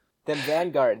Them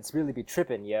vanguards really be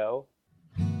trippin', yo.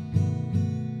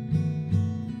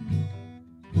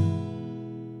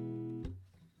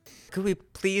 Could we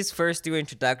please first do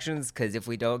introductions? Because if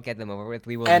we don't get them over with,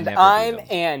 we will And never I'm do them.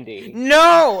 Andy.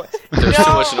 No! There's too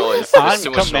much noise. There's I'm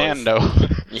too much Commando. noise.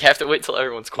 You have to wait till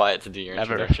everyone's quiet to do your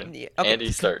Never. introduction. Yeah, okay.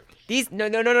 Andy, start. These no.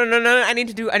 I need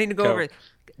to go Go. over it.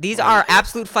 These are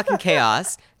absolute fucking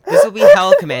chaos. This will be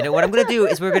hell, Commando. What I'm gonna do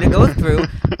is we're gonna go through.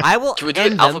 I will Can we do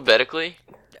end it them. alphabetically?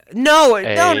 No,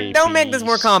 A, don't make this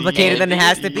more B, complicated C, than it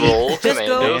has to be. Roll, Just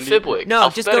Commando, go. Andy. Fibwick. No,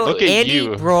 just go Look at Andy,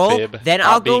 you, roll. Fib, Then not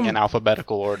I'll go. being in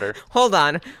alphabetical order. Hold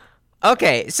on.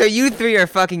 Okay, so you three are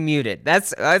fucking muted.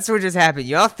 That's what just happened.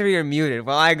 Y'all three are muted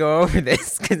while I go over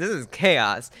this because this is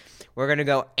chaos. We're gonna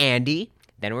go Andy,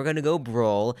 then we're gonna go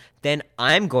Brol, then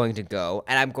I'm going to go,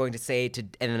 and I'm going to say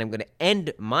and then I'm gonna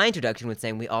end my introduction with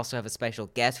saying we also have a special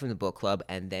guest from the book club,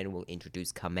 and then we'll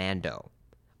introduce Commando.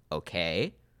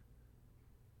 Okay.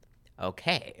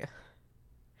 Okay.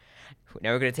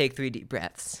 Now we're gonna take 3 deep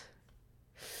breaths.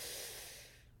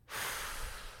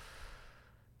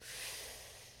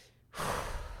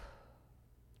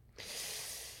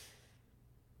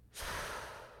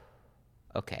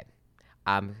 Okay,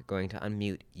 I'm going to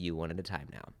unmute you one at a time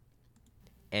now.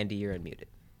 Andy, you're unmuted.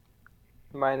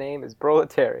 My name is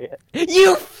Proletariat.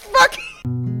 You fucking...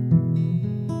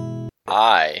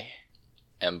 I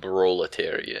am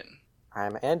Proletarian.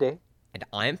 I'm Andy. And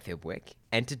I'm Fibwick,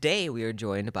 and today we are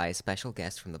joined by a special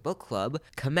guest from the book club,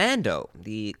 Commando,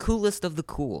 the coolest of the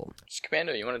cool.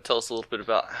 Commando, you want to tell us a little bit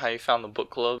about how you found the book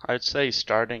club? I'd say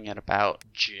starting in about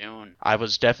June, I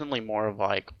was definitely more of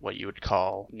like what you would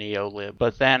call neo-lib.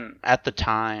 But then at the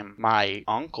time, my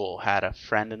uncle had a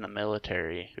friend in the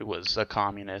military who was a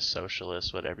communist,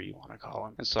 socialist, whatever you want to call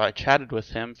him. And so I chatted with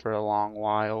him for a long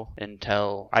while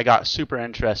until I got super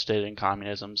interested in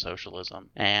communism, socialism.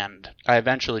 And I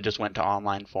eventually just went to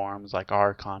online forums like R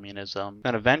Communism.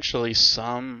 And eventually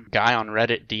some guy on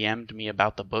Reddit DM'd me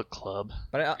about the book club.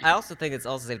 But I also think it's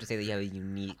also safe to say that you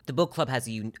have the book club has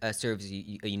serves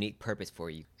a unique purpose for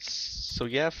you. So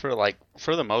yeah, for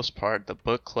the most part, the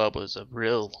book club was a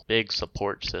real big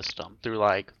support system through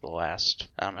like the last,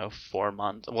 4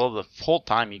 months. Well, the whole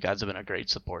time you guys have been a great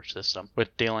support system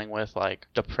with dealing with like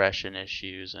depression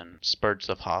issues and spurts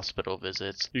of hospital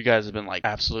visits. You guys have been like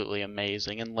absolutely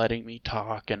amazing and letting me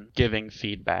talk and giving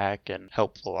feedback and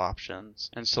helpful options.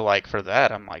 And so like for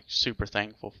that, I'm like super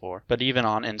thankful for. But even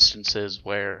on instances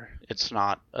where it's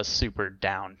not a super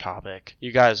down topic,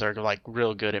 you guys are like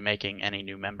real good at making any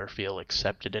new member feel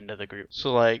accepted into the group.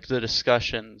 So like the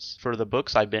discussions for the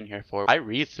books I've been here for, I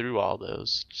read through all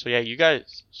those. So yeah, you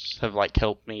guys have like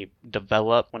helped me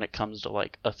develop when it comes to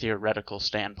like a theoretical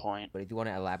standpoint. But if you want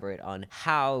to elaborate on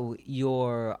how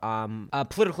your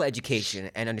political education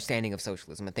and understanding of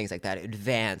socialism and things like that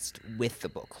advanced with the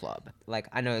book club. Like,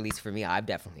 I know at least for me, I've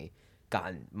definitely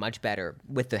gotten much better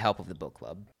with the help of the book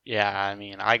club. Yeah, I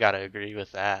mean, I gotta agree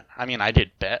with that. I mean,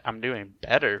 I'm doing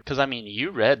better, because I mean, you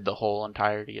read the whole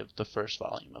entirety of the first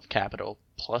volume of Capital,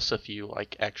 plus a few,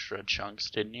 like, extra chunks,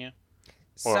 didn't you?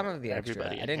 Some of the extra.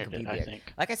 everybody I in didn't here complete did, I it.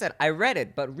 think. Like I said, I read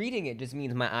it, but reading it just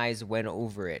means my eyes went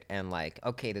over it and like,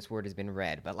 okay, this word has been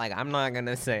read. But like, I'm not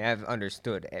gonna say I've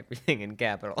understood everything in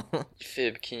Capital.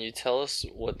 Fib, can you tell us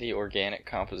what the organic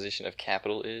composition of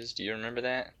capital is? Do you remember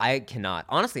that? I cannot.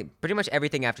 Honestly, pretty much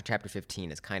everything after chapter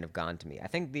 15 has kind of gone to me. I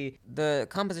think the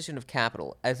composition of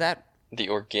Capital, is that The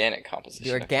organic composition.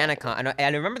 the organic? I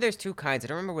remember there's 2 kinds. I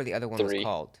don't remember what the other one 3. was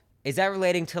called. Is that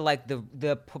relating to like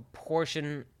the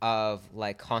proportion of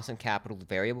like constant capital to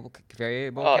variable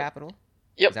capital?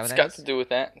 Yep, Is that what it's that got is? to do with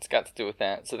that. It's got to do with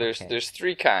that. So Okay. there's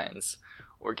 3 kinds.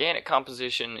 Organic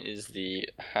composition is the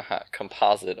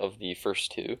composite of the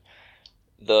first 2.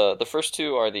 The first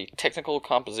 2 are the technical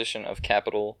composition of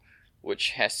capital,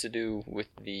 which has to do with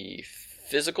the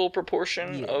physical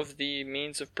proportion of the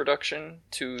means of production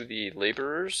to the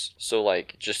laborers. So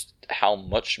like just how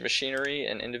much machinery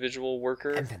an individual worker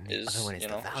And then the is, other one is the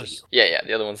value.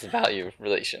 the other one's the value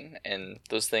relation. And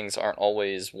those things aren't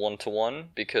always one-to-one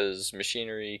because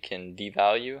machinery can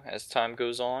devalue as time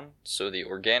goes on. So the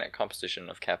organic composition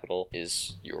of capital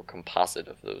is your composite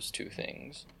of those 2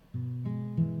 things.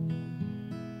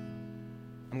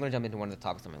 I'm going to jump into one of the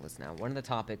topics on my list now. One of the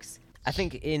topics, I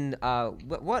think in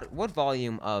what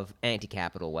volume of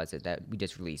Anti-Capital was it that we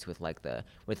just released with like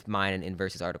with mine and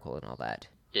Inverse's article and all that?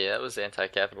 Yeah, that was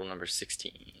Anti-Capital number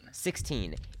 16.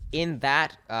 16. In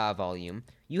that volume,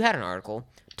 you had an article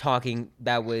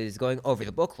that was going over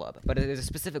the book club, but there's a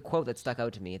specific quote that stuck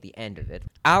out to me at the end of it.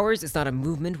 Ours is not a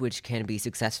movement which can be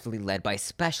successfully led by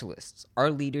specialists.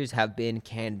 Our leaders have been,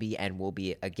 can be, and will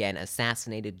be again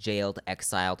assassinated, jailed,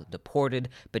 exiled, deported,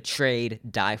 betrayed,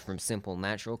 die from simple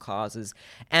natural causes,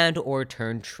 and or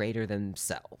turn traitor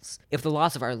themselves. If the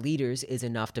loss of our leaders is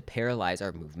enough to paralyze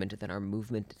our movement, then our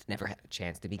movement never had a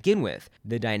chance to begin with.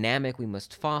 The dynamic we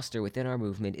must foster within our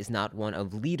movement is not one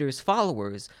of leaders'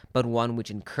 followers, but one which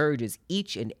encourages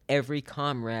each and every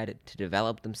comrade to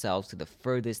develop themselves to the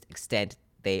furthest extent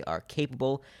they are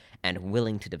capable and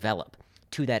willing to develop.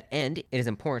 To that end, it is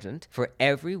important for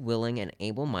every willing and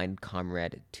able-minded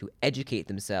comrade to educate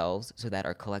themselves so that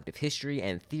our collective history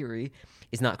and theory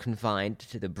is not confined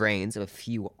to the brains of a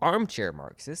few armchair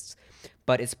Marxists,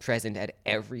 but is present at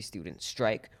every student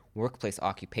strike, workplace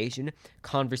occupation,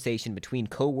 conversation between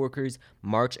co-workers,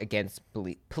 march against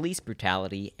police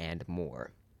brutality, and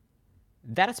more.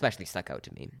 That especially stuck out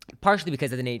to me, partially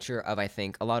because of the nature of, I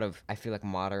feel like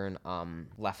modern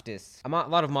leftists, a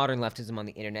lot of modern leftism on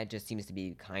the internet just seems to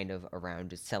be kind of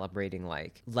around just celebrating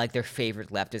like their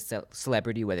favorite leftist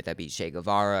celebrity, whether that be Che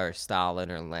Guevara or Stalin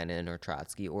or Lenin or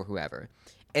Trotsky or whoever,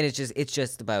 and it's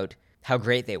just about how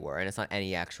great they were, and it's not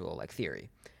any actual like theory.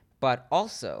 But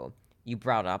also, you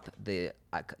brought up the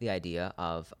idea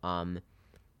of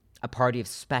a party of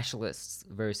specialists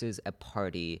versus a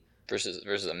party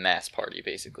versus a mass party,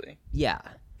 basically. Yeah.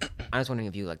 I was wondering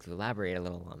if you'd like to elaborate a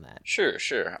little on that. Sure.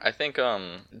 I think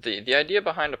the idea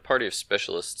behind a party of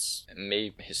specialists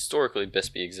may historically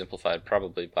best be exemplified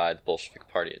probably by the Bolshevik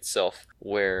Party itself,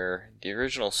 where the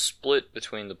original split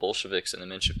between the Bolsheviks and the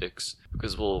Mensheviks,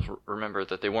 because we'll remember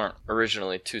that they weren't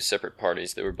originally two separate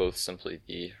parties, they were both simply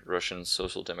the Russian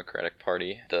Social Democratic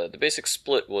Party. The basic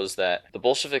split was that the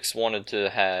Bolsheviks wanted to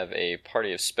have a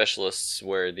party of specialists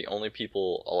where the only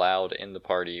people allowed in the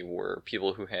party were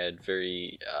people who had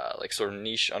very sort of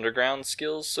niche underground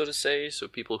skills, so to say. So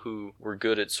people who were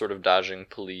good at sort of dodging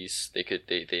police.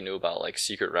 They knew about like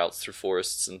secret routes through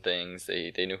forests and things.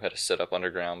 They knew how to set up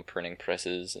underground printing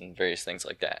presses and various things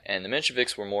like that. And the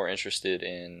Mensheviks were more interested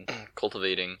in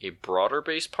cultivating a broader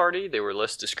based party. They were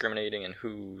less discriminating in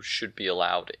who should be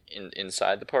allowed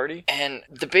inside the party. And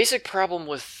the basic problem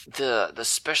with the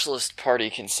specialist party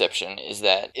conception is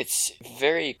that it's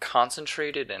very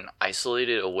concentrated and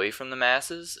isolated away from the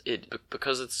masses.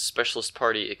 Because it's a specialist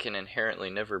party, it can inherently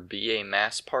never be a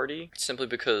mass party, simply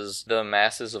because the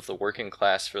masses of the working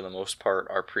class, for the most part,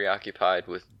 are preoccupied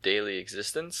with daily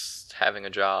existence, having a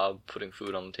job, putting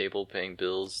food on the table, paying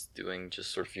bills, doing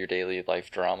just sort of your daily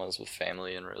life dramas with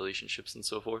family and relationships and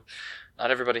so forth. Not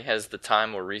everybody has the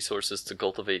time or resources to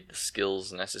cultivate the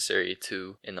skills necessary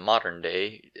to, in the modern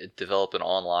day, develop an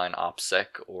online OPSEC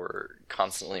or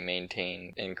constantly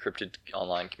maintain encrypted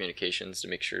online communications to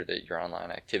make sure that your online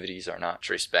activities are not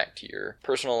traced back to your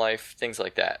personal life, things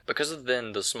like that. Because of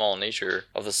then the small nature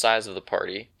of the size of the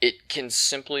party, it can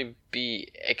simply be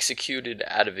executed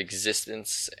out of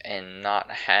existence and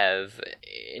not have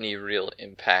any real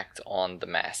impact on the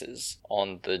masses,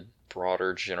 on the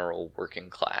broader general working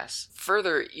class.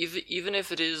 Further, even if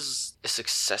it is a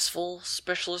successful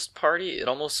specialist party, it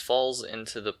almost falls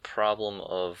into the problem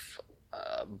of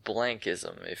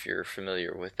blankism, if you're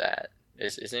familiar with that.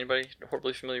 Is anybody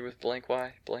horribly familiar with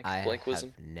blankism? I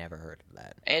have never heard of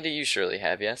that. Andy, you surely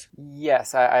have, yes?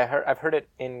 Yes, I've heard it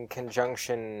in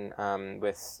conjunction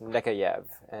with Nechayev,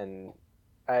 and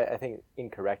I think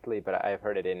incorrectly, but I've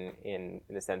heard it in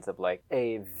the sense of like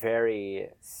a very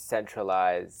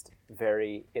centralized,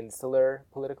 very insular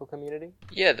political community.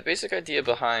 Yeah, the basic idea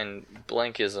behind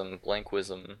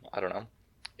blankism, I don't know,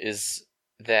 is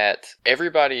that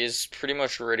everybody is pretty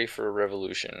much ready for a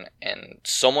revolution and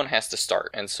someone has to start.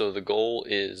 And so the goal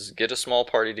is get a small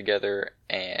party together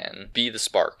and be the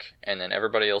spark, and then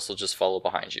everybody else will just follow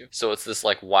behind you. So it's this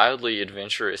like wildly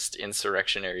adventurous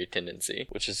insurrectionary tendency,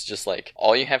 which is just like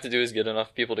all you have to do is get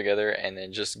enough people together and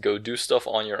then just go do stuff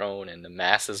on your own and the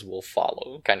masses will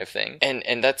follow, kind of thing.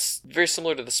 And that's very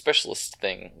similar to the specialist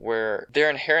thing, where they're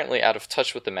inherently out of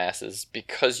touch with the masses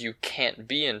because you can't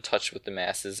be in touch with the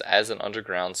masses as an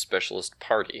underground specialist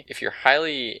party. If you're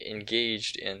highly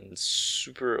engaged in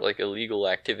super like illegal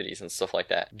activities and stuff like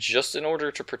that, just in order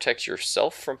to protect yourself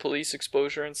from police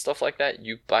exposure and stuff like that,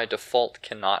 you by default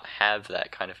cannot have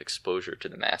that kind of exposure to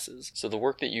the masses. So the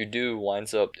work that you do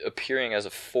winds up appearing as a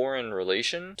foreign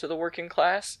relation to the working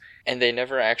class, and they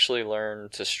never actually learn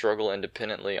to struggle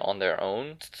independently on their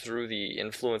own through the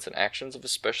influence and actions of a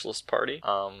specialist party.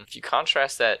 If you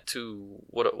contrast that to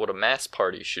what a mass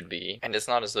party should be, and it's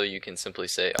not as though you can simply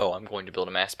say, oh, I'm going to build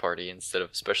a mass party instead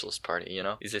of a specialist party, you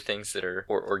know? These are things that are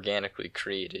organically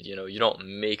created, you know? You don't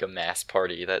make a mass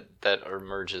party that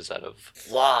emerges out of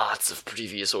lots of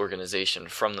previous organization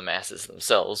from the masses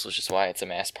themselves, which is why it's a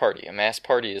mass party. A mass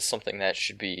party is something that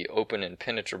should be open and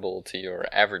penetrable to your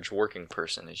average working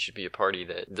person. It should be a party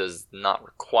that does not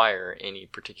require any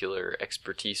particular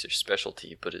expertise or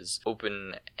specialty, but is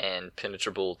open and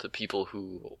penetrable to people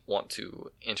who want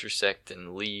to intersect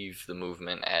and leave the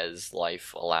movement as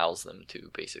life allows them to,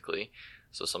 basically.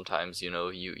 So sometimes, you know,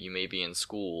 you may be in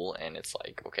school and it's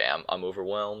like, okay, I'm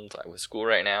overwhelmed with school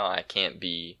right now. I can't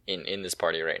be in this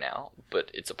party right now.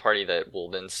 But it's a party that will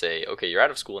then say, okay, you're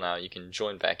out of school now. You can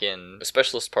join back in. A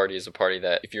specialist party is a party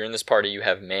that if you're in this party, you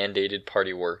have mandated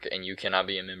party work and you cannot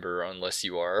be a member unless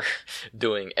you are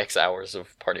doing X hours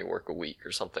of party work a week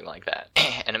or something like that.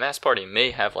 And a mass party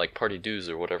may have like party dues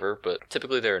or whatever, but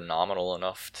typically they're nominal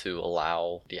enough to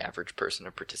allow the average person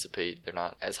to participate. They're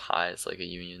not as high as like a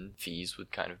union fees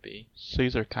would kind of be. So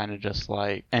these are kind of just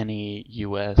like any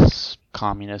U.S.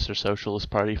 communist or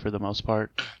socialist party for the most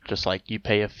part. Just like you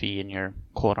pay a fee and you're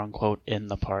quote unquote in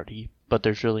the party, but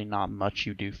there's really not much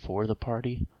you do for the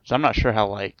party. So I'm not sure how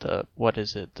like the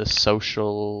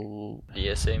social...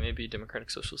 DSA maybe,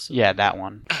 Democratic Socialist? Yeah, that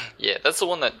one. Yeah, that's the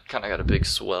one that kind of got a big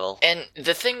swell. And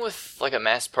the thing with like a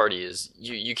mass party is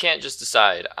you can't just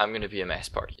decide, I'm going to be a mass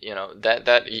party. You know,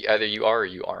 that either you are or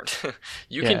you aren't.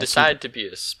 You can decide to be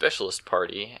a specialist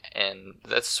party, and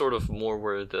that's sort of more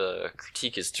where the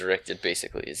critique is directed,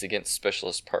 basically, is against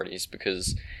specialist parties,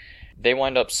 because they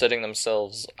wind up setting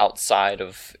themselves outside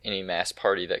of any mass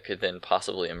party that could then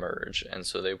possibly emerge, and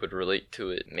so they would relate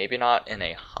to it maybe not in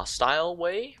a hostile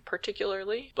way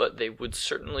particularly, but they would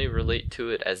certainly relate to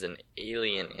it as an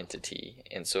alien entity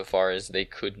insofar as they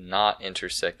could not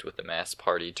intersect with the mass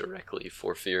party directly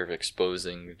for fear of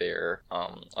exposing their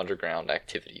underground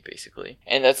activity, basically.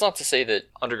 And that's not to say that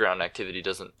underground activity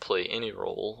doesn't play any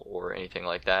role or anything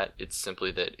like that. It's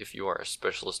simply that if you are a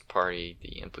specialist party,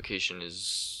 the implication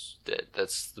is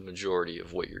that's the majority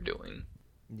of what you're doing.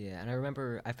 Yeah, and I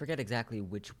remember, I forget exactly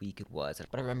which week it was,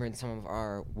 but I remember in some of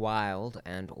our Wild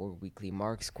and or Weekly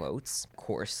Marx quotes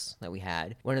course that we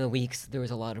had, one of the weeks there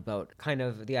was a lot about kind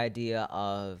of the idea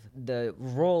of the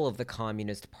role of the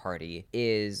Communist Party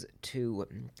is to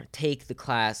take the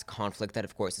class conflict that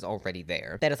of course is already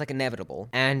there, that is like inevitable,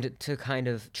 and to kind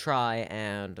of try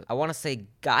and, I want to say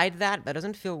guide that, that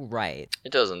doesn't feel right.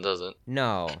 It doesn't, does it?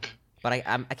 No. But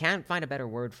I can't find a better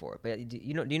word for it. But do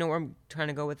you know where I'm trying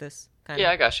to go with this?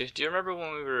 Yeah, I got you. Do you remember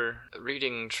when we were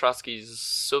reading Trotsky's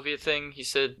Soviet thing? He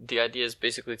said the idea is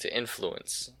basically to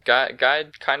influence.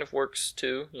 Guide kind of works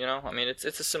too, you know? I mean, it's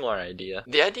a similar idea.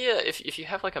 The idea, if you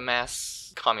have like a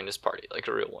mass communist party, like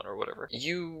a real one or whatever,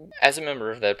 you, as a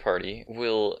member of that party,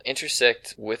 will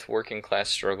intersect with working class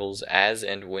struggles as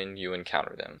and when you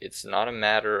encounter them. It's not a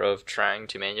matter of trying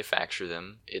to manufacture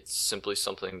them. It's simply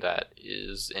something that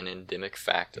is an endemic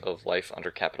fact of life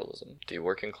under capitalism. The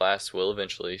working class will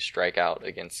eventually strike out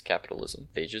against capitalism.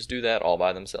 They just do that all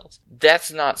by themselves. That's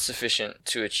not sufficient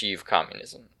to achieve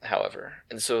communism, however.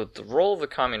 And so the role of the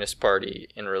Communist Party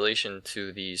in relation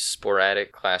to these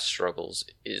sporadic class struggles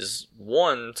is,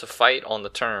 one, to fight on the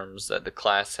terms that the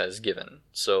class has given.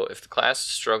 So if the class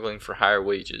is struggling for higher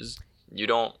wages, you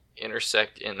don't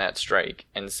intersect in that strike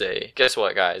and say, guess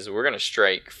what, guys, we're going to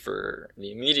strike for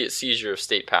the immediate seizure of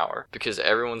state power, because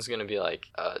everyone's going to be like,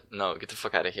 no, get the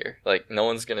fuck out of here. Like, no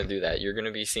one's going to do that. You're going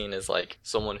to be seen as like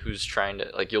someone who's trying to,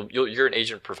 like, you're an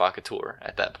agent provocateur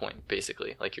at that point,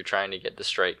 basically. Like, you're trying to get the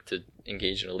strike to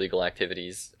engage in illegal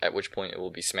activities, at which point it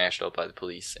will be smashed up by the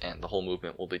police and the whole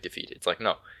movement will be defeated. It's like,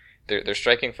 no. They're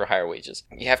striking for higher wages.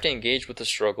 You have to engage with the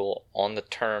struggle on the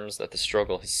terms that the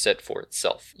struggle has set for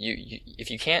itself.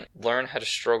 If you can't learn how to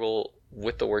struggle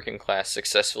with the working class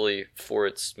successfully for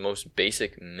its most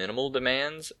basic minimal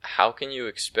demands, how can you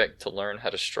expect to learn how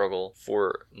to struggle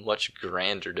for much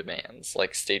grander demands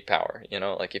like state power? You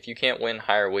know, like if you can't win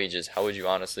higher wages, how would you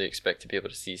honestly expect to be able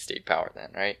to seize state power then,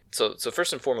 right? So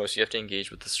first and foremost, you have to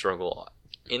engage with the struggle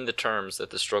in the terms that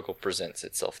the struggle presents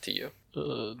itself to you.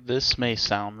 This may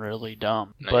sound really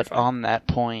dumb, No, but on that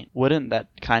point, wouldn't that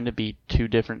kind of be two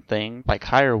different things? Like,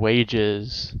 higher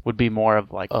wages would be more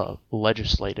of like a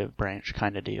legislative branch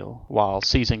kind of deal, while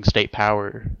seizing state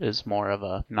power is more of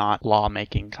a not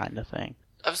lawmaking kind of thing.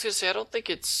 I was going to say, I don't think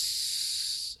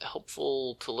it's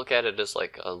helpful to look at it as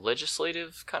like a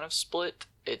legislative kind of split.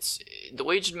 The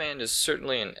wage demand is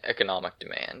certainly an economic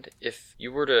demand. If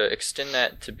you were to extend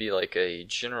that to be like a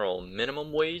general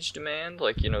minimum wage demand,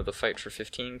 like, the fight for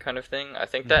 15 kind of thing, I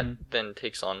think that then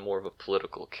takes on more of a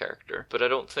political character. But I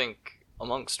don't think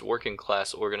amongst working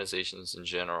class organizations in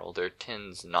general, there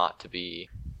tends not to be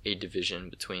a division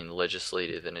between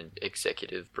legislative and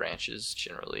executive branches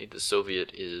generally. The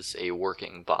Soviet is a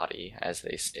working body, as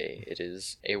they say. It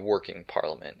is a working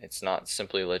parliament. It's not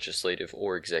simply legislative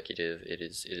or executive. It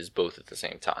is both at the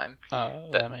same time.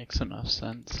 That makes enough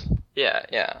sense.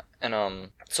 Yeah.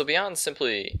 And so beyond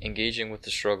simply engaging with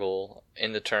the struggle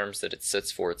in the terms that it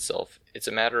sets for itself, it's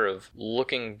a matter of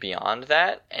looking beyond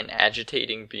that and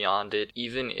agitating beyond it,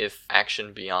 even if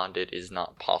action beyond it is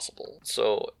not possible.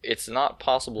 So it's not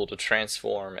possible to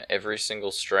transform every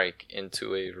single strike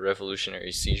into a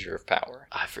revolutionary seizure of power.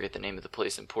 I forget the name of the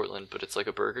place in Portland, but it's like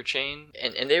a burger chain.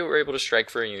 And they were able to strike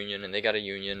for a union, and they got a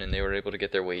union, and they were able to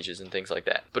get their wages and things like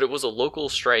that. But it was a local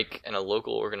strike and a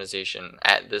local organization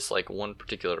at this like one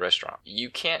particular restaurant. You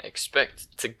can't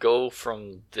expect to go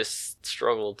from this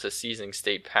struggle to seizing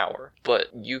state power, but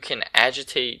you can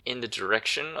agitate in the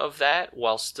direction of that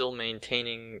while still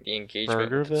maintaining the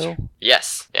engagement. Burgerville?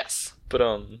 Yes. But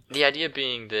the idea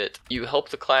being that you help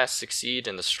the class succeed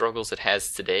in the struggles it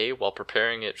has today while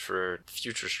preparing it for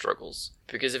future struggles.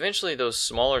 Because eventually those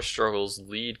smaller struggles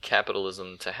lead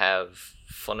capitalism to have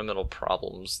fundamental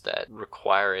problems that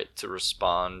require it to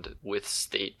respond with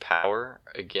state power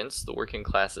against the working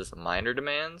class's minor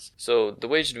demands. So the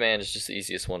wage demand is just the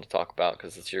easiest one to talk about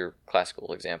because it's your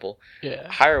classical example.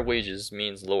 Yeah. Higher wages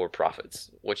means lower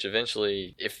profits, which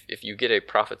eventually, if you get a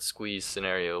profit squeeze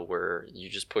scenario where you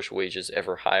just push wages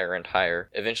ever higher and higher,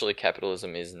 eventually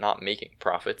capitalism is not making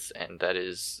profits, and that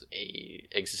is a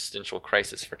existential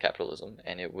crisis for capitalism,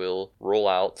 and it will roll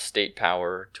out state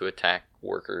power to attack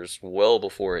workers well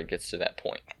before it gets to that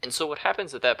point. And so what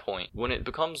happens at that point, when it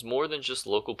becomes more than just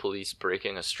local police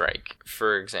breaking a strike,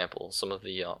 for example, some of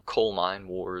the coal mine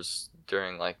wars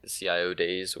during like the CIO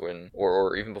days,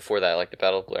 or even before that, like the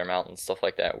Battle of Blair Mountain, stuff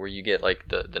like that, where you get like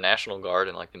the National Guard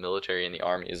and like the military and the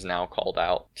army is now called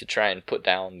out to try and put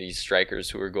down these strikers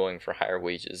who are going for higher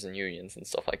wages and unions and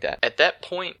stuff like that. At that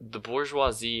point, the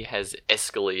bourgeoisie has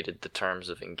escalated the terms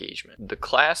of engagement.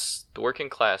 The working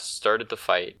class started the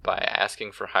fight by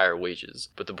asking for higher wages,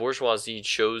 but the bourgeoisie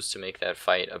chose to make that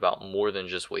fight about more than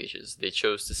just wages. They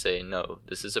chose to say, no,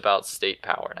 this is about state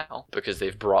power now, because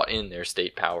they've brought in their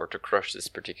state power to crush this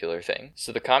particular thing.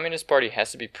 So the Communist Party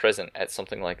has to be present at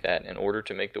something like that in order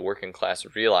to make the working class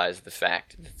realize the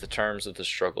fact that the terms of the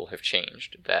struggle have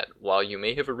changed, that while you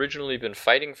may have originally been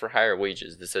fighting for higher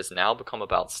wages, this has now become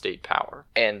about state power.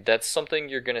 And that's something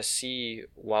you're going to see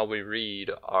while we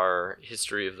read our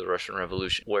history of the Russian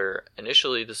Revolution, where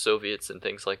initially the Soviets and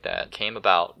things like that came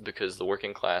about because the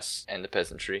working class and the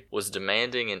peasantry was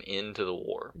demanding an end to the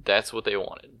war. That's what they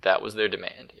wanted. That was their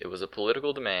demand. It was a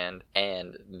political demand,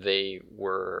 and they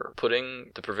were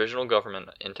putting the provisional government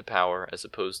into power as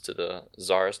opposed to the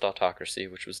Tsarist autocracy,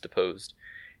 which was deposed,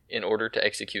 in order to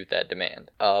execute that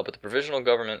demand. But the provisional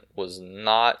government was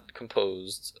not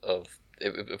composed of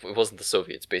it wasn't the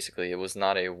Soviets, basically. It was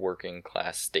not a working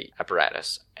class state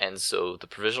apparatus. And so the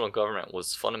provisional government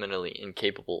was fundamentally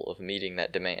incapable of meeting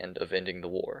that demand of ending the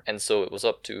war. And so it was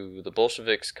up to the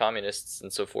Bolsheviks, communists,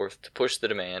 and so forth to push the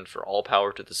demand for all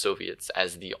power to the Soviets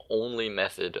as the only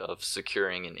method of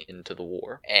securing an end to the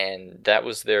war. And that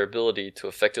was their ability to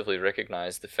effectively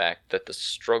recognize the fact that the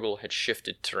struggle had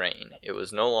shifted terrain. It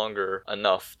was no longer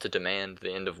enough to demand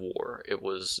the end of war. It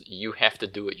was, you have to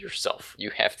do it yourself.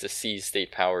 You have to seize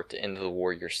state power to end the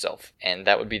war yourself. And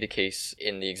that would be the case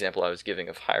in the example I was giving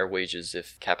of higher wages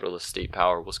if capitalist state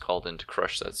power was called in to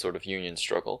crush that sort of union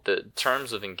struggle. The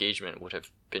terms of engagement would have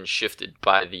been shifted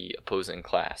by the opposing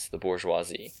class, the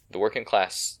bourgeoisie. The working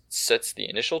class sets the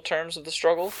initial terms of the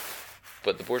struggle,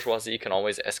 but the bourgeoisie can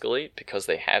always escalate because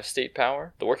they have state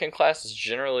power. The working class is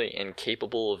generally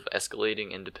incapable of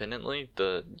escalating independently.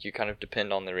 You kind of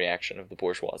depend on the reaction of the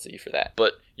bourgeoisie for that.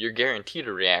 But you're guaranteed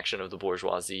a reaction of the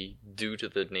bourgeoisie due to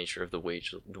the nature of the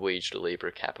wage to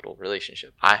labor capital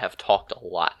relationship. I have talked a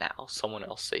lot now. Someone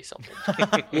else say something.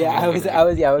 I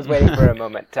was waiting for a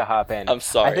moment to hop in. I'm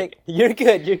sorry. I think you're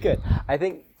good. I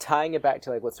think tying it back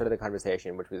to like what started the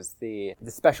conversation, which was the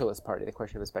specialist party, the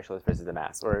question of the specialist versus the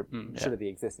mass, or sort of the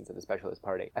existence of the specialist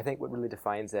party. I think what really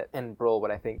defines it, and Brol,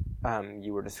 what I think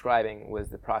you were describing was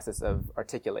the process of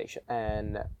articulation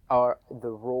and the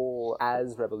role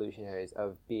as revolutionaries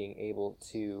of being able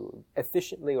to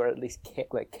efficiently, or at least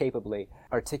capably,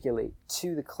 articulate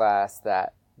to the class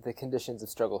that the conditions of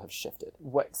struggle have shifted.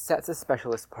 What sets a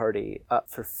specialist party up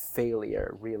for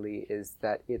failure really is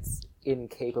that it's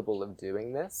incapable of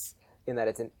doing this, in that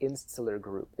it's an insular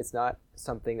group. It's not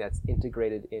something that's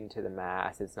integrated into the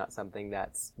mass. It's not something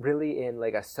that's really in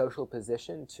like a social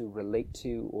position to relate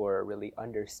to or really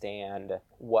understand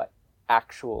what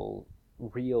actual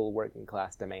real working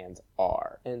class demands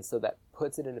are. And so that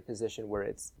puts it in a position where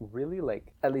it's really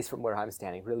like, at least from where I'm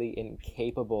standing, really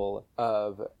incapable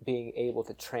of being able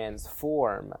to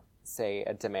transform, say,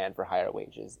 a demand for higher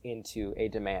wages into a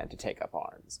demand to take up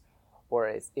arms. Or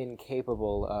it's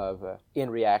incapable of, in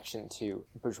reaction to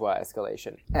bourgeois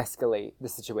escalation, escalate the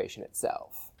situation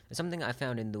itself. Something I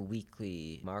found in the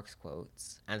weekly Marx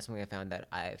quotes, and something I found that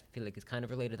I feel like is kind of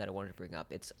related that I wanted to bring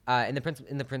up. It's in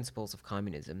the Principles of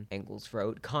Communism, Engels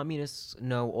wrote, "Communists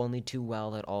know only too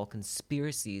well that all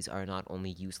conspiracies are not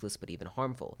only useless but even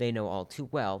harmful. They know all too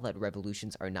well that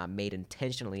revolutions are not made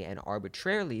intentionally and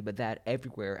arbitrarily, but that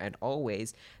everywhere and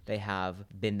always they have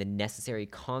been the necessary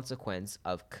consequence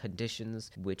of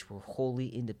conditions which were wholly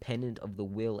independent of the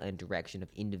will and direction of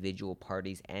individual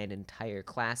parties and entire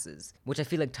classes," which I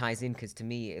feel like ties in, because to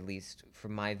me, at least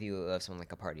from my view of someone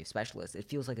like a party specialist, it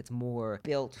feels like it's more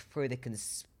built for the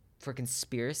for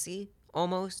conspiracy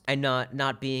almost, and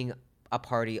not being a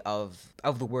party of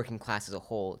the working class as a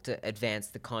whole to advance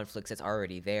the conflicts that's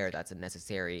already there. That's a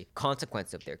necessary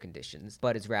consequence of their conditions,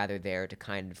 but is rather there to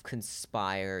kind of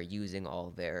conspire using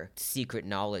all their secret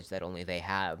knowledge that only they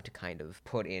have to kind of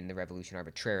put in the revolution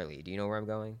arbitrarily. Do you know where I'm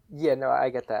going? Yeah, no, I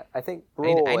get that. I think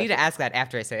Brohl... I need to ask that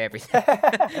after I say everything.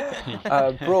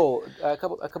 Brohl, a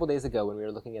couple days ago when we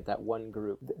were looking at that one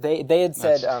group, they had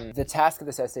said the task of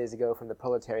this essay is to go from the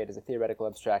proletariat as a theoretical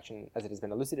abstraction, as it has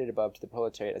been elucidated above, to the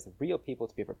proletariat as a real people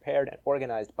to be prepared and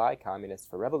organized by communists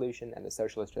for revolution and the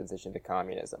socialist transition to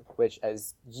communism, which,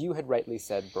 as you had rightly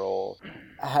said, Brohl,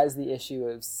 has the issue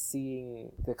of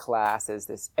seeing the class as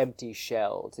this empty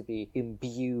shell to be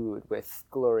imbued with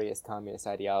glorious communist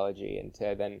ideology and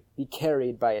to then be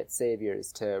carried by its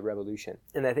saviors to revolution.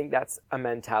 And I think that's a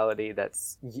mentality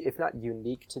that's, if not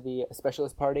unique to the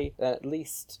Specialist Party, then at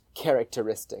least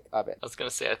characteristic of it. I was going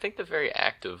to say, I think the very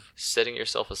act of setting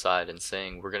yourself aside and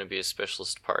saying we're going to be a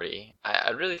specialist party, I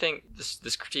really think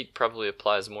this critique probably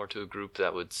applies more to a group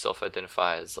that would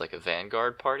self-identify as like a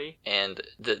vanguard party. And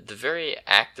the very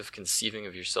act of conceiving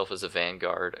of yourself as a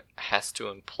vanguard has to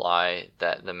imply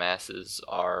that the masses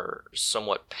are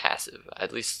somewhat passive,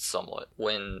 at least somewhat,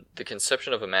 when the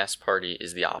conception of a mass party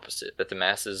is the opposite, that the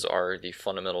masses are the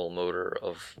fundamental motor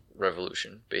of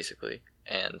revolution, basically.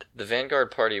 And the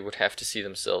vanguard party would have to see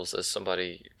themselves as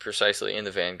somebody precisely in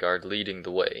the vanguard leading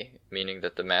the way, meaning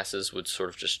that the masses would sort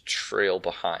of just trail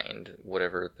behind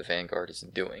whatever the vanguard is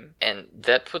doing. And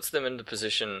that puts them in the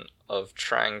position of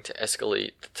trying to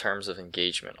escalate the terms of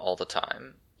engagement all the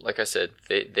time. Like I said,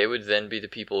 they would then be the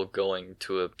people going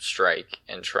to a strike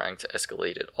and trying to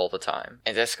escalate it all the time.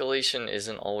 And escalation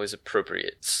isn't always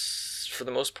appropriate. For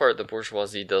the most part, the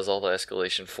bourgeoisie does all the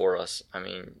escalation for us. I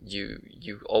mean,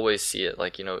 you always see it,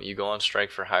 like, you know, you go on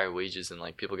strike for higher wages and,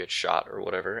 like, people get shot or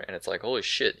whatever, and it's like, holy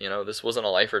shit, you know, this wasn't a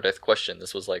life or death question.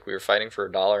 This was like, we were fighting for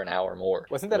 $1 an hour more.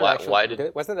 Wasn't that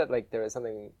wasn't that, like, there was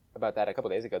something about that a couple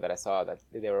days ago that I saw, that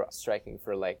they were striking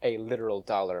for, like, a literal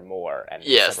 $1 more? And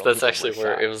yes, that's actually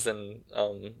where it was in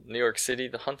New York City,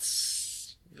 the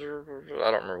Hunts... I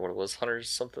don't remember what it was, Hunter's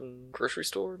something grocery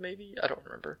store, maybe? I don't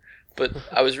remember. But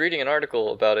I was reading an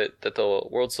article about it that the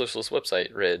World Socialist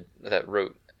website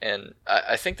wrote, and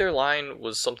I think their line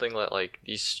was something like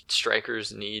these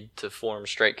strikers need to form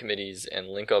strike committees and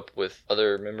link up with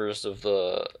other members of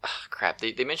the...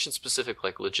 They mentioned specific,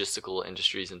 like, logistical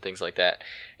industries and things like that.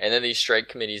 And then these strike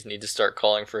committees need to start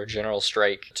calling for a general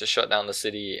strike to shut down the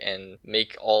city and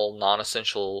make all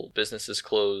non-essential businesses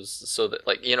close, so that,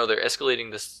 like, you know, they're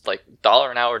escalating this, like,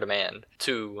 $1 an hour demand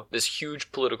to this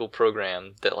huge political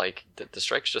program that, like, the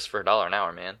strike's just for $1 an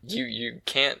hour, man. You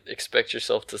can't expect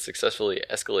yourself to successfully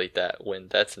escalate that when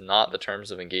that's not the terms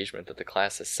of engagement that the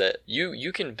class has set.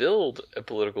 You can build a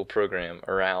political program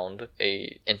around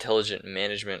a intelligent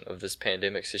management of this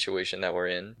pandemic situation that we're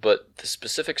in, but the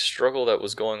specific struggle that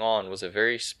was going on was a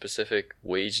very specific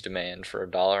wage demand for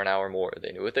 $1 an hour more.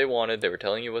 They knew what they wanted. They were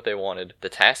telling you what they wanted. The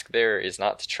task there is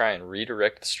not to try and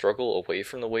redirect the struggle away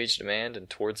from the wage demand and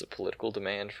towards a political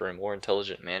demand for a more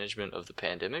intelligent management of the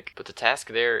pandemic, but the task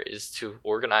there is to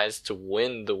organize to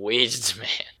win the wage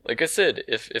demand. Like I said,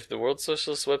 if the World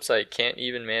Socialist website can't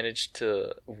even manage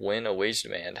to win a wage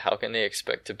demand, how can they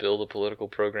expect to build a political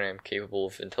program capable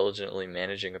of intelligently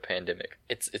managing a pandemic?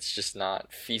 It's just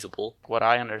not feasible. What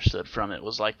I understood from it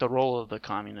was like the role of the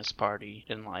Communist Party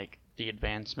in like the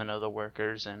advancement of the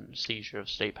workers and seizure of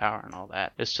state power and all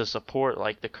that is to support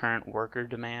like the current worker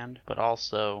demand, but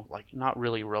also like not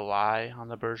really rely on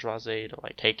the bourgeoisie to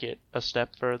like take it a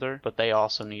step further, but they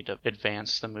also need to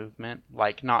advance the movement,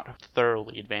 like not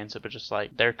thoroughly advance it, but just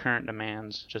like their current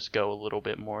demands just go a little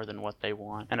bit more than what they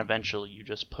want, and eventually you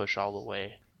just push all the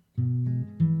way.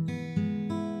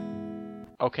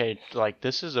 Okay, like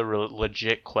this is a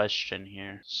legit question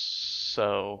here.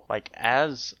 So, like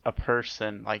as a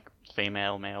person, like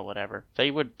female, male, whatever, if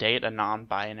they would date a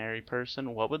non-binary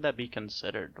person, what would that be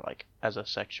considered, like as a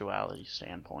sexuality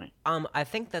standpoint? I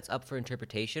think that's up for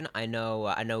interpretation. I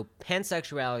know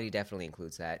pansexuality definitely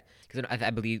includes that because I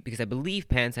believe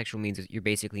pansexual means that you're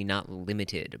basically not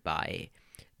limited by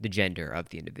the gender of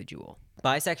the individual.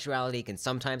 Bisexuality can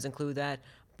sometimes include that,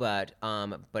 but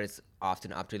it's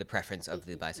often up to the preference of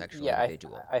the bisexual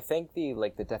individual. I think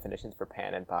the definitions for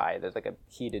pan and bi, there's like a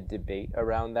heated debate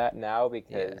around that now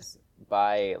because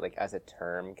bi like as a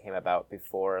term came about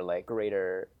before like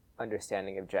greater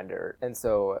understanding of gender, and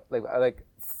so like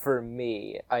for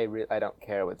me, I don't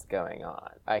care what's going on.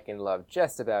 I can love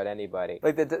just about anybody.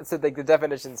 So the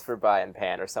definitions for bi and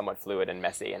pan are somewhat fluid and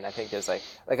messy, and I think there's like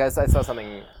I saw something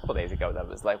a couple days ago that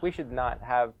was like we should not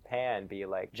have pan be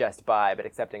like just bi but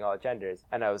accepting all genders,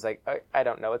 and I was like I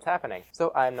don't know what's happening,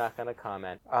 so I'm not gonna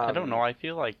comment. I don't know. I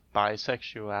feel like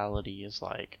bisexuality is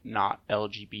like not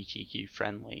LGBTQ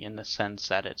friendly in the sense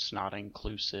that it's not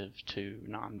inclusive to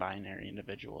non-binary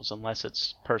individuals unless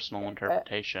it's personal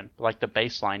interpretation. Like the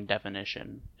baseline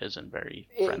definition isn't very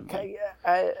friendly.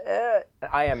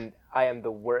 I am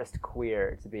the worst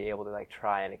queer to be able to like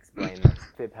try and explain this.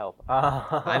 Fib help.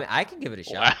 I can give it a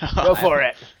shot. Wow. Go for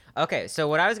it. Okay, so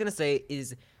what I was gonna say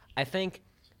is, I think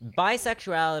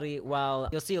bisexuality, while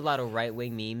you'll see a lot of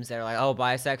right-wing memes that are like, oh,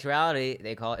 bisexuality,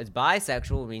 they call it's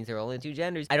bisexual, means there are only two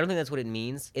genders. I don't think that's what it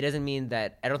means. It doesn't mean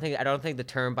that. I don't think the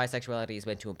term bisexuality is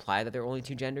meant to imply that there are only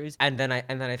two genders. And then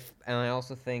I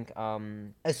also think,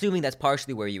 assuming that's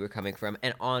partially where you were coming from,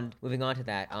 and moving on to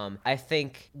that, I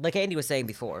think, like Andy was saying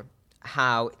before,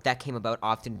 how that came about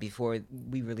often before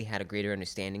we really had a greater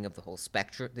understanding of the whole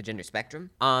spectrum, the gender spectrum.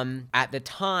 At the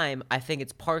time, I think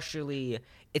it's partially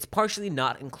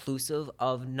not inclusive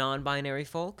of non-binary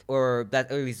folk, or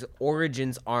that at least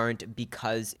origins aren't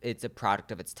because it's a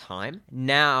product of its time.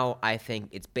 Now, I think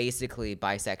it's basically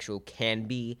bisexual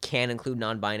can include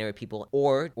non-binary people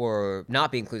or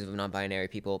not be inclusive of non-binary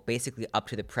people, basically up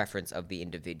to the preference of the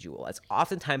individual. As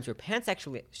oftentimes where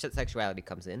pansexuality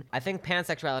comes in, I think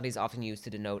pansexuality is often used to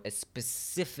denote a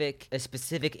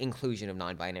specific inclusion of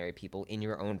non-binary people in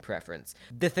your own preference.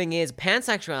 The thing is,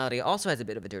 pansexuality also has a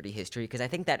bit of a dirty history because I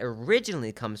think that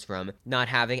originally comes from not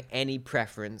having any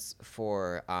preference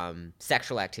for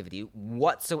sexual activity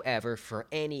whatsoever for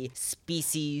any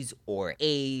species or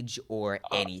age or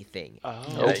anything,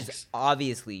 which is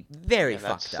obviously very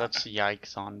fucked up. That's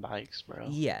yikes on bikes, bro.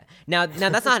 Yeah. Now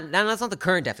that's not the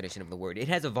current definition of the word. It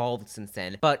has evolved since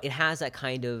then, but it has that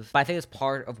kind of. But I think it's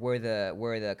part of where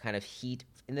the kind of heat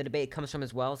in the debate comes from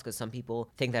as well, because some people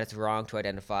think that it's wrong to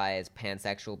identify as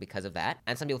pansexual because of that,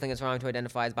 and some people think it's wrong to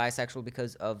identify as bisexual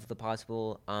because of the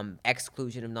possible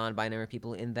exclusion of non-binary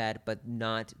people in that, but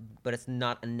it's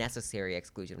not a necessary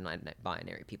exclusion of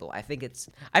non-binary people. I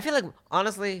feel like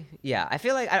honestly, yeah, I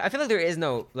feel like there is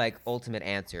no like ultimate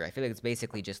answer. I feel like it's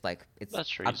basically just like it's up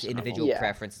to individual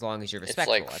preference as long as you're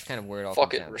respectful. It's like, that's kind of where it all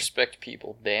fuck comes it, down. respect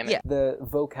people, damn it. Yeah. The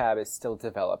vocab is still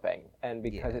developing, and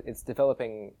because it's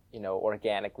developing,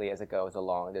 organically as it goes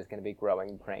along, there's going to be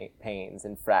growing pains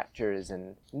and fractures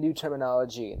and new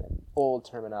terminology and then old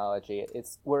terminology.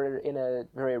 We're in a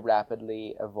very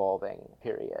rapidly evolving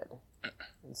period,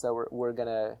 and so we're going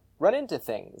to run into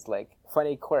things like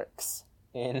funny quirks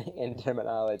in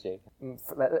terminology.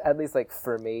 At least, like,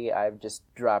 for me, I've just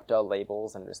dropped all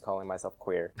labels and just calling myself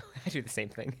queer. I do the same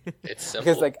thing. It's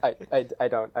simple. Because, like, I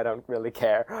don't really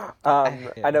care.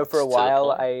 I know for a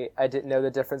while I didn't know the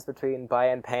difference between bi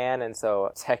and pan, and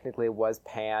so technically was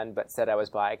pan, but said I was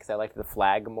bi because I liked the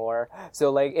flag more.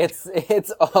 So, like,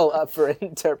 it's all up for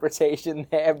interpretation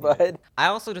there, bud. I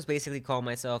also just basically call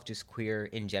myself just queer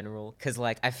in general, because,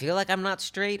 like, I feel like I'm not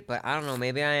straight, but I don't know,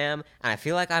 maybe I am, and I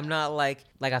feel like I'm not, like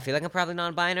I feel like I'm probably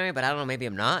non-binary, but I don't know, maybe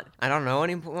I'm not. I don't know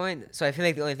any point. So I feel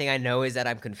like the only thing I know is that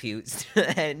I'm confused.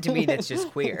 And to me, that's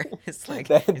just queer. It's like,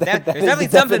 there's definitely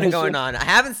something going on. I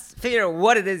haven't figured out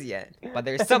what it is yet, but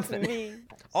there's something.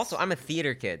 Also, I'm a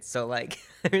theater kid, so like,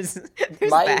 there's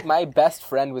my best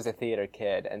friend was a theater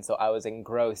kid, and so I was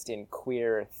engrossed in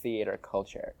queer theater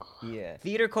culture. Yeah.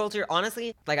 Theater culture,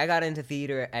 honestly, like, I got into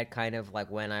theater at kind of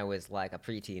like when I was like a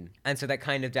preteen. And so that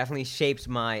kind of definitely shaped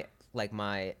my like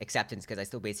my acceptance because I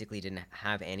still basically didn't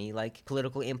have any like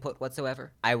political input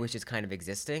whatsoever. I was just kind of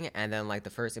existing, and then like the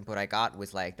first input I got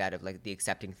was like that of like the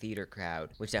accepting theater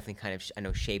crowd, which definitely kind of I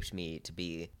know shaped me to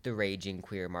be the raging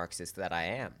queer Marxist that I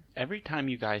am. Every time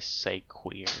you guys say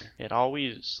queer, it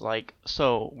always like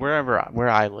so where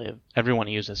I live, everyone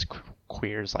uses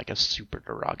queer as like a super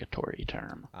derogatory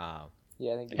term. Oh.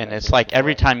 Yeah, I think. And it's like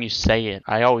every time you say it,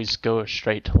 I always go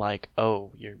straight to like, oh,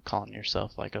 you're calling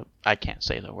yourself like a. I can't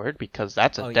say the word because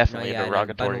that's definitely a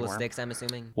derogatory bundle of word. sticks, I'm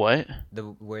assuming. What? The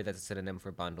word that's a synonym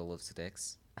for bundle of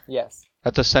sticks. Yes.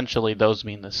 That's essentially those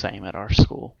mean the same at our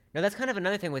school. No, that's kind of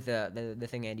another thing with the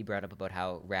thing Andy brought up about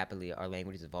how rapidly our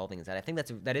language is evolving is that I think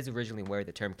that is originally where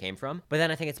the term came from, but then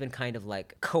I think it's been kind of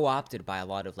like co-opted by a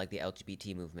lot of like the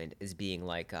LGBT movement as being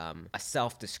like a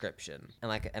self-description and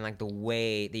like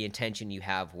the intention you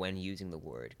have when using the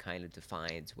word kind of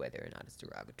defines whether or not it's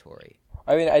derogatory.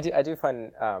 I mean, I do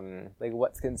find like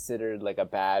what's considered like a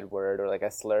bad word or like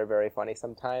a slur very funny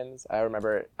sometimes. I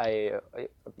remember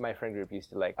my friend group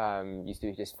used to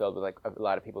be just filled with like a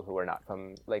lot of people who were not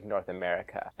from like North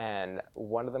America, and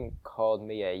one of them called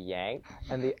me a Yank,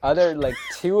 and the other like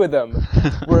two of them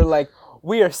were like,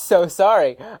 "We are so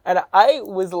sorry," and I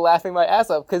was laughing my ass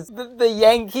off because the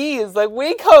Yankees, like,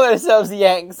 we call ourselves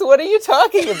Yanks. What are you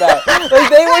talking about?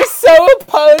 Like, they were so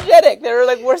apologetic. They were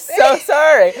like, "We're so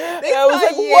sorry." And I was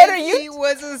like, "What are you?"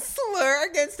 Was a slur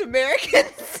against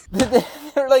Americans.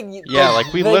 They were like, Yeah,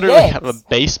 like we the literally Yanks. have a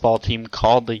baseball team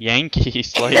called the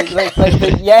Yankees. Like, like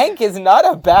the Yank is not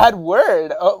a bad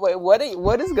word. Oh wait,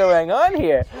 what is going on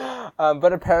here?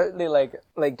 But apparently, like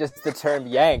just the term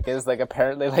Yank is like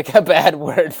apparently like a bad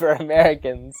word for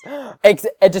Americans,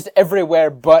 just everywhere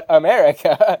but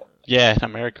America. yeah, in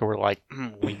America we're like,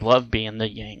 we love being the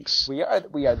Yanks. We are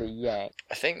the Yank.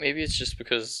 I think maybe it's just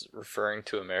because referring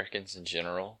to Americans in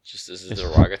general just is a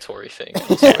derogatory thing.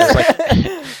 It's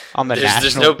like, on the There's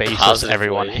national no basis, positive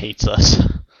everyone way. hates us.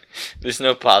 There's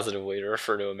no positive way to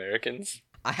refer to Americans.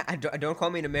 I don't call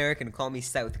me an American. Call me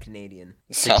South Canadian.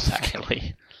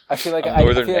 Exactly. I feel like I'm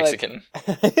Northern I feel Mexican.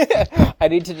 Like I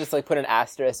need to just like put an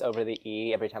asterisk over the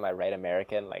E every time I write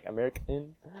American, like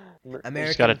American. American,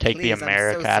 Just gotta take the please, I'm so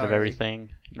America out of sorry.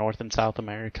 everything. North and South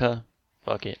America.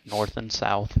 Fuck it. North and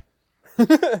South.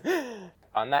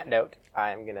 On that note,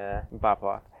 I'm gonna bop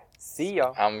off. See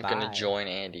y'all. I'm gonna Bye. join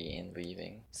Andy in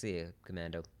leaving. See you,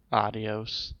 Commando.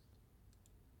 Adios.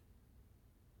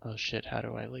 Oh shit, how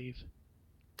do I leave?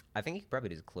 I think you could probably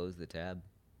just close the tab.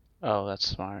 Oh, that's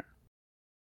smart.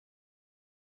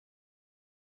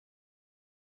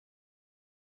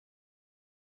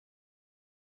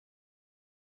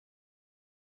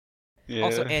 Yeah.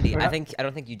 Also, Andy, I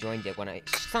don't think you joined yet.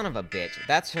 Son of a bitch.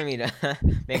 That's for me to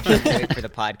make sure to wait for the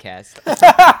podcast.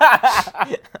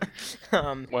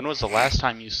 When was the last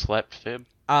time you slept, Fib?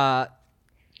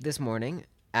 This morning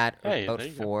at Hey, about there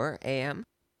you go. 4 a.m.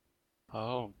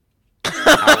 Oh.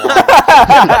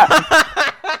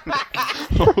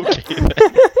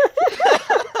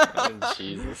 Oh,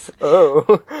 Jesus.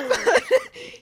 Oh.